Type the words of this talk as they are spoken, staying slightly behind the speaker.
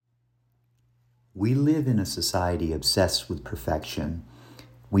We live in a society obsessed with perfection.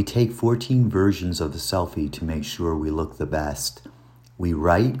 We take 14 versions of the selfie to make sure we look the best. We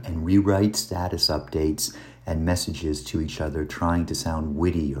write and rewrite status updates and messages to each other trying to sound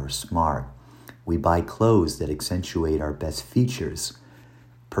witty or smart. We buy clothes that accentuate our best features.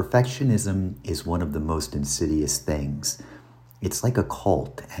 Perfectionism is one of the most insidious things. It's like a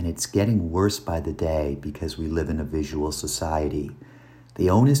cult, and it's getting worse by the day because we live in a visual society. The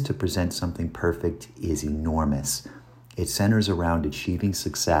onus to present something perfect is enormous. It centers around achieving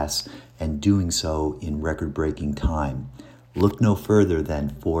success and doing so in record-breaking time. Look no further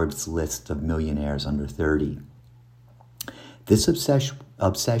than Forbes' list of millionaires under 30. This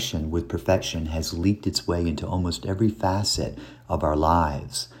obsession with perfection has leaked its way into almost every facet of our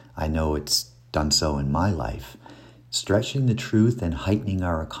lives. I know it's done so in my life. Stretching the truth and heightening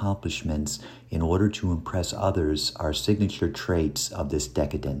our accomplishments in order to impress others are signature traits of this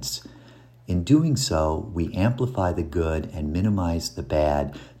decadence. In doing so, we amplify the good and minimize the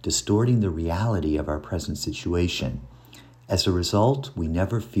bad, distorting the reality of our present situation. As a result, we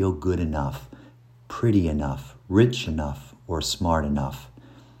never feel good enough, pretty enough, rich enough, or smart enough.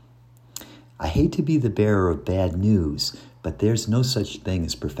 I hate to be the bearer of bad news, but there's no such thing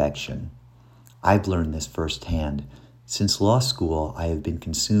as perfection. I've learned this firsthand. Since law school, I have been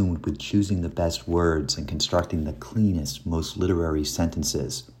consumed with choosing the best words and constructing the cleanest, most literary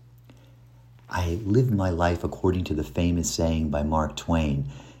sentences. I live my life according to the famous saying by Mark Twain,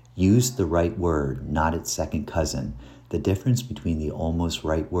 use the right word, not its second cousin. The difference between the almost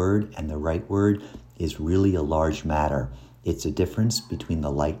right word and the right word is really a large matter. It's a difference between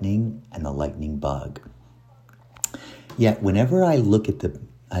the lightning and the lightning bug. Yet whenever I look at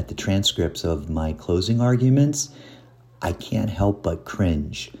the transcripts of my closing arguments, I can't help but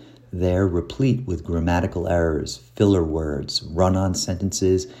cringe. They're replete with grammatical errors, filler words, run-on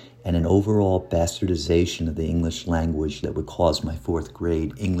sentences, and an overall bastardization of the English language that would cause my fourth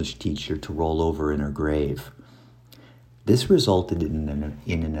grade English teacher to roll over in her grave. This resulted in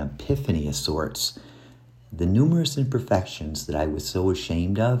an epiphany of sorts. The numerous imperfections that I was so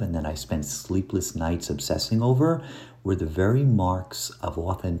ashamed of and that I spent sleepless nights obsessing over were the very marks of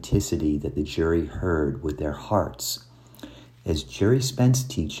authenticity that the jury heard with their hearts. As Jerry Spence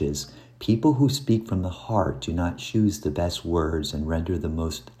teaches, people who speak from the heart do not choose the best words and render the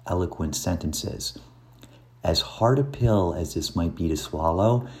most eloquent sentences. As hard a pill as this might be to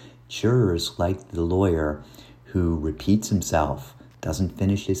swallow, jurors like the lawyer who repeats himself, doesn't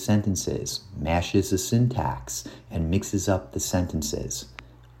finish his sentences, mashes the syntax, and mixes up the sentences.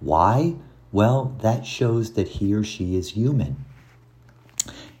 Why? Well, that shows that he or she is human.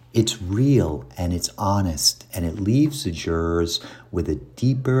 It's real and it's honest, and it leaves the jurors with a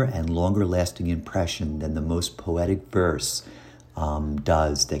deeper and longer-lasting impression than the most poetic verse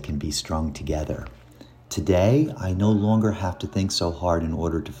does that can be strung together. Today, I no longer have to think so hard in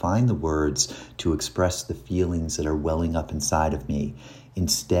order to find the words to express the feelings that are welling up inside of me.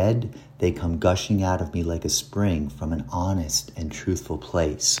 Instead, they come gushing out of me like a spring from an honest and truthful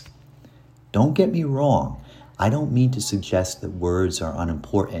place. Don't get me wrong. I don't mean to suggest that words are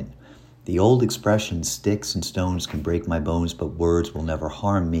unimportant. The old expression, sticks and stones can break my bones, but words will never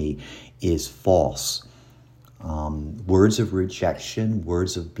harm me, is false. Words of rejection,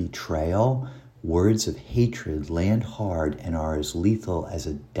 words of betrayal, words of hatred land hard and are as lethal as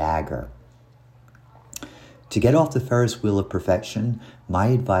a dagger. To get off the Ferris wheel of perfection, my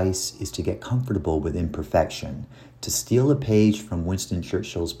advice is to get comfortable with imperfection. To steal a page from Winston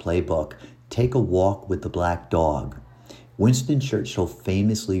Churchill's playbook, take a walk with the black dog. Winston Churchill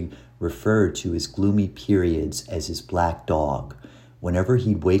famously referred to his gloomy periods as his black dog. Whenever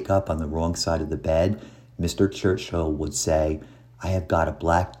he'd wake up on the wrong side of the bed, Mr. Churchill would say, I have got a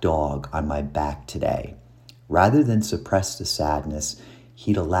black dog on my back today. Rather than suppress the sadness,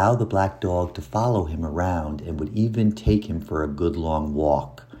 he'd allow the black dog to follow him around and would even take him for a good long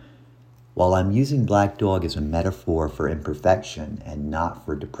walk. While I'm using black dog as a metaphor for imperfection and not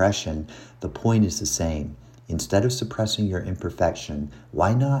for depression, the point is the same. Instead of suppressing your imperfection,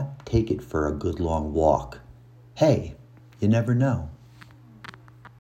 why not take it for a good long walk? Hey, you never know.